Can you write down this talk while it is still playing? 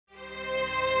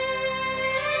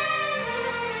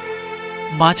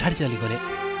माँ छाड़ी चलीगले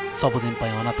सबुदिन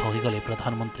अनाथ होगले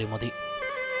प्रधानमंत्री मोदी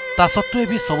ता सत्वे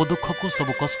भी सब दुख को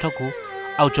सब कष्ट को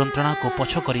आउ जंत्रणा को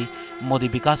पछ करी मोदी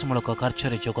विकासमूलक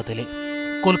कार्य जोगदेले।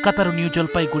 कोलकातार न्यू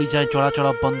जलपाईगुड़ी जाए चलाचल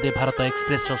वंदे भारत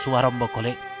एक्सप्रेस शुभारंभ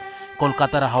कले।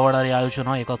 कोलकातार हावड़ा रे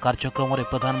आयोजन एक कार्यक्रम रे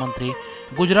प्रधानमंत्री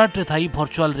गुजरात रे थाई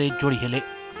भर्चुआल रे जोड़ी हेले।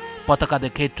 पताका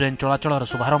देखे ट्रेन चलाचल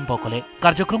शुभारंभ कले।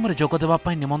 कार्यक्रम रे जोग देबा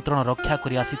पई निमंत्रण रक्षा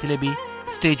करी आसीथिले भी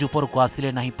स्टेज ऊपर को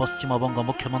आसिले नहीं पश्चिमबंग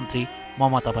मुख्यमंत्री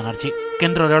ममता बनर्जी।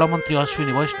 केंद्र रेल मंत्री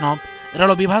अश्विनी वैष्णव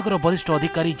रेल विभाग वरिष्ठ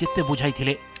अधिकारी जिते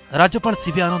बुझाई राज्यपाल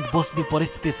सीवी आनंद बोस भी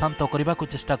परिस्थिति शांत करने को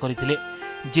चेष्टा करते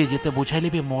जे जिते बुझाइले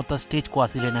भी ममता स्टेज को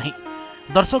आसिले नहीं।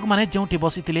 दर्शक माने जोंठी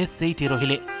बसिथिले सेठी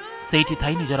रहिले सेठी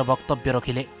थाई निजर वक्तव्य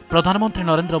रखिले। प्रधानमंत्री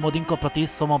नरेंद्र मोदी को प्रति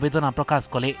समवेदना प्रकाश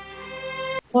कले।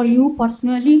 For you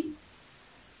personally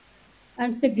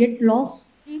and it's a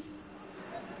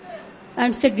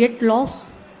great loss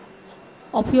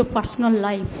of your personal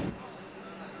life.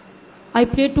 I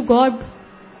pray to God,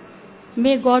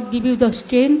 may God give you the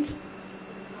strength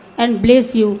and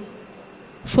bless you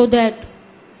so that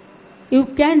you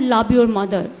can love your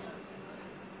mother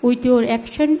with your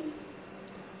action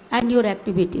and your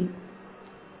activity.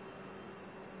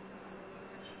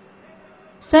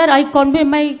 Sir, I convey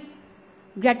my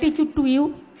gratitude to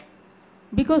you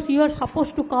because you are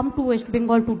supposed to come to West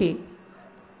Bengal today.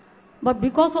 But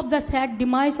because of the sad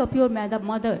demise of your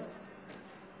mother,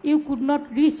 you could not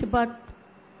reach, but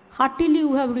heartily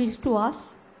you have reached to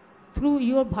us through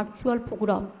your virtual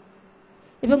program.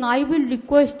 Even I will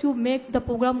request you make the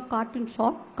program cut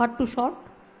to short,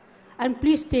 and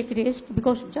please take rest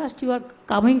because just you are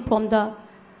coming from the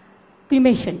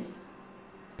cremation.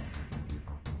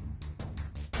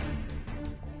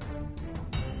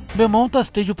 Mamata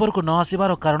stage उपर को न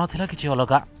आसबार कारण थिला किछि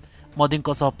अलगा। मोदी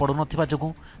पड़ु नथिबा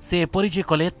जगु से एपरि जे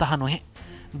कले ताहा नुहे,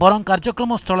 बरं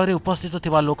कार्यक्रम स्थल रे उपस्थित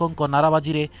थिबा लोकंक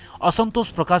नाराबाजी रे असंतोष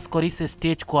प्रकाश करी से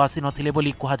स्टेज को आसी नथिले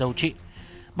बोली कहा जाउछि।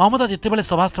 ममता जेतेबेले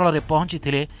सभास्थल रे पहुंची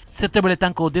थिले सेतेबेले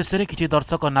तांको उद्देश्य रे किछि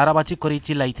दर्शक नाराबाजी करी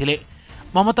चिल्लाई थिले।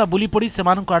 ममता बुली पड़ी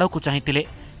सेमानक आड़कू चाहिथिले।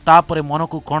 तापरे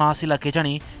मनकू कोण आसिला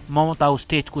केजाणी ममता आ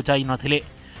स्टेज को जाई नथिले।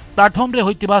 प्लाटफॉर्म रे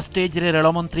होइतिबा स्टेज रे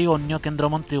रेलमंत्री और अन्य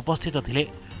केन्द्रमंत्री उपस्थित थिले।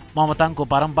 ममता को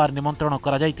बारंबार निमंत्रण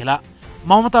करा जायतिला।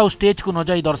 ममता स्टेज को न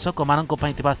जाई दर्शक मानक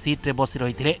पई थिबा सीट रे बसी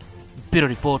रहिथिले। Bureau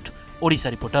report, Odisha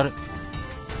reporter.